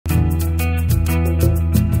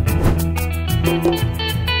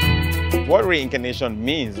what reincarnation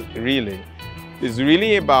means really is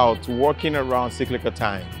really about working around cyclical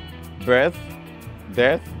time, birth,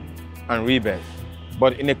 death, and rebirth,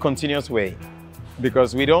 but in a continuous way,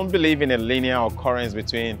 because we don't believe in a linear occurrence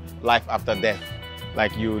between life after death.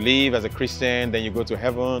 Like you live as a Christian, then you go to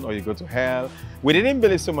heaven or you go to hell. We didn't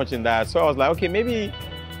believe so much in that. So I was like, okay, maybe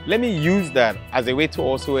let me use that as a way to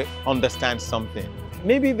also understand something.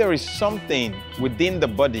 Maybe there is something within the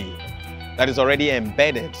body that is already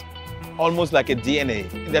embedded, almost like a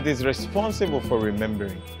DNA, that is responsible for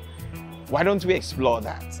remembering. Why don't we explore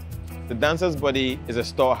that? The dancer's body is a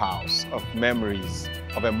storehouse of memories,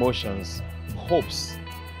 of emotions, hopes,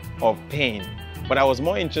 of pain. But I was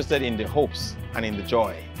more interested in the hopes and in the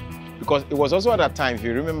joy, because it was also at that time, if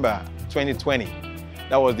you remember, 2020,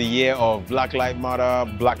 that was the year of Black Lives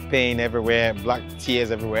Matter, black pain everywhere, black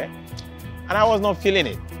tears everywhere. And I was not feeling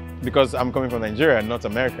it because I'm coming from Nigeria, not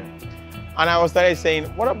America. And I started saying,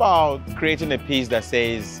 what about creating a piece that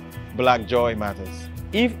says black joy matters?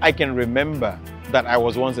 If I can remember that I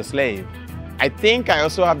was once a slave, I think I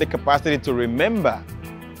also have the capacity to remember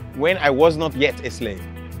when I was not yet a slave.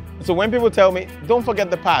 So when people tell me, don't forget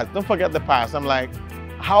the past, don't forget the past, I'm like,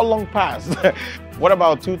 how long past? What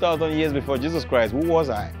about 2,000 years before Jesus Christ? Who was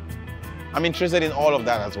I? I'm interested in all of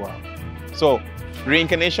that as well. So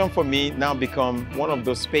reincarnation for me now become one of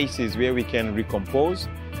those spaces where we can recompose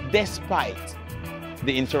despite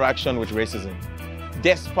the interaction with racism,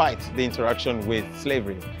 despite the interaction with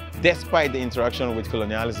slavery, despite the interaction with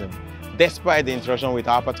colonialism, despite the interaction with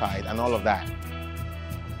apartheid and all of that.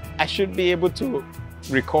 I should be able to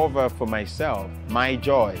recover for myself my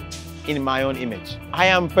joy in my own image. I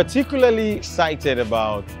am particularly excited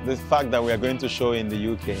about the fact that we are going to show in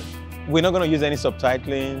the UK. We're not going to use any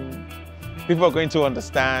subtitling. People are going to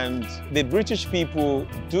understand. The British people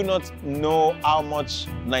do not know how much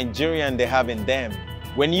Nigerian they have in them.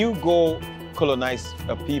 When you go colonize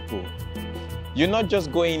a people, you're not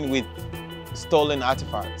just going with stolen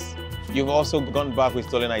artifacts. You've also gone back with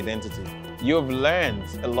stolen identity. You've learned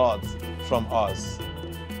a lot from us.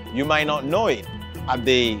 You might not know it at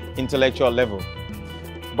the intellectual level,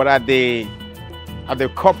 but at the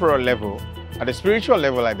corporal level, at the spiritual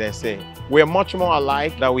level, like they say, we're much more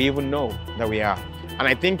alike than we even know that we are. And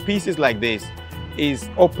I think pieces like this is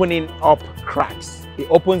opening up cracks. It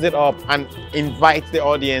opens it up and invites the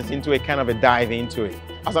audience into a kind of a dive into it.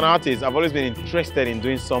 As an artist, I've always been interested in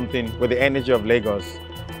doing something with the energy of Lagos,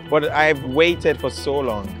 but I've waited for so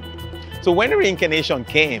long. So when reincarnation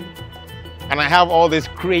came, and I have all these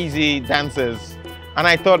crazy dancers, and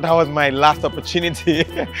I thought that was my last opportunity.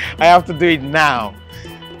 I have to do it now.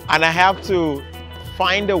 And I have to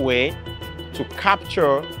find a way to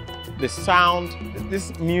capture the sound.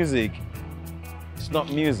 This music, it's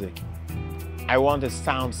not music. I want a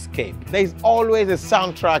soundscape. There's always a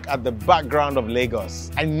soundtrack at the background of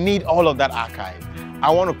Lagos. I need all of that archive. I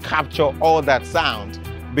want to capture all that sound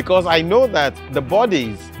because I know that the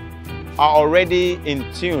bodies are already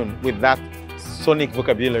in tune with that sonic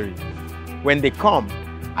vocabulary. When they come,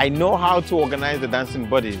 I know how to organize the dancing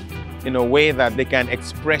bodies in a way that they can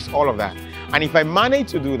express all of that. And if I manage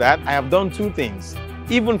to do that, I have done two things.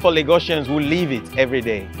 Even for Lagosians who live it every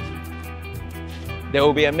day, they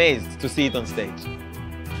will be amazed to see it on stage.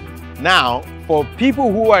 Now, for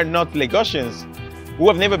people who are not Lagosians, who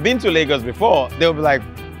have never been to Lagos before, they'll be like,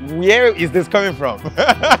 where is this coming from?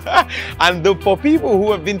 And for people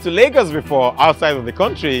who have been to Lagos before, outside of the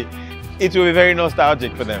country, it will be very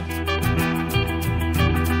nostalgic for them.